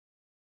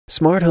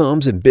Smart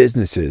homes and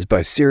businesses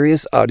by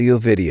Sirius Audio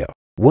Video.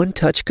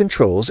 One-touch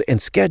controls and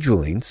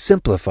scheduling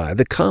simplify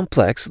the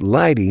complex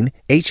lighting,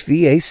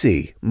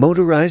 HVAC,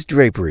 motorized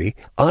drapery,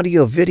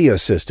 audio-video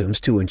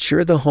systems to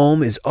ensure the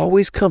home is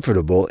always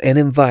comfortable and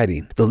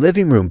inviting. The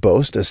living room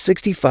boasts a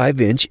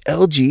 65-inch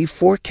LG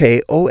 4K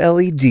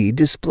OLED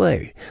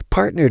display,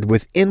 partnered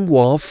with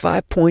in-wall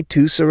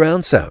 5.2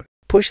 surround sound.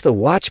 Push the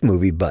Watch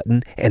Movie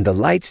button and the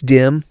lights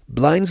dim,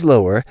 blinds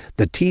lower,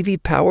 the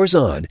TV powers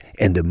on,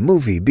 and the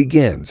movie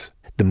begins.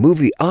 The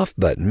Movie Off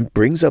button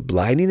brings up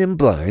lighting and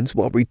blinds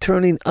while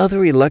returning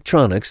other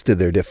electronics to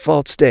their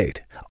default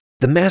state.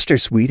 The Master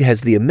Suite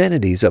has the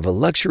amenities of a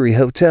luxury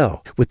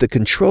hotel with the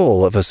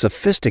control of a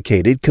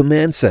sophisticated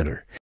command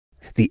center.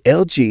 The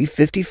LG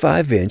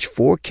 55-inch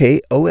 4K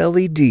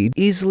OLED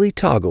easily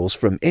toggles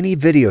from any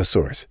video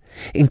source,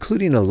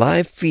 including a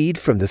live feed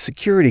from the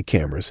security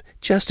cameras,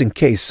 just in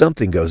case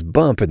something goes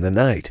bump in the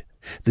night.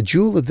 The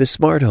jewel of this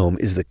smart home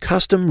is the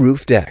custom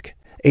roof deck.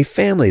 A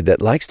family that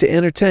likes to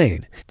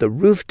entertain, the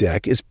roof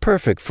deck is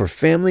perfect for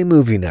family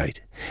movie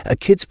night, a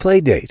kid's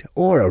play date,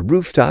 or a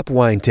rooftop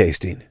wine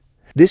tasting.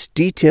 This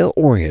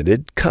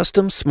detail-oriented,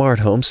 custom smart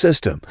home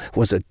system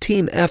was a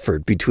team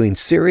effort between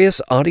Sirius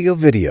Audio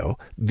Video,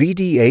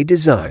 VDA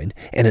Design,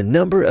 and a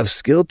number of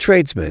skilled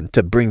tradesmen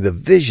to bring the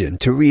vision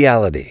to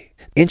reality.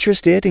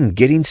 Interested in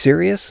getting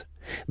serious?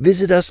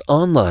 Visit us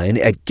online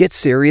at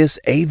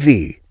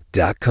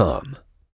GetSeriousAV.com.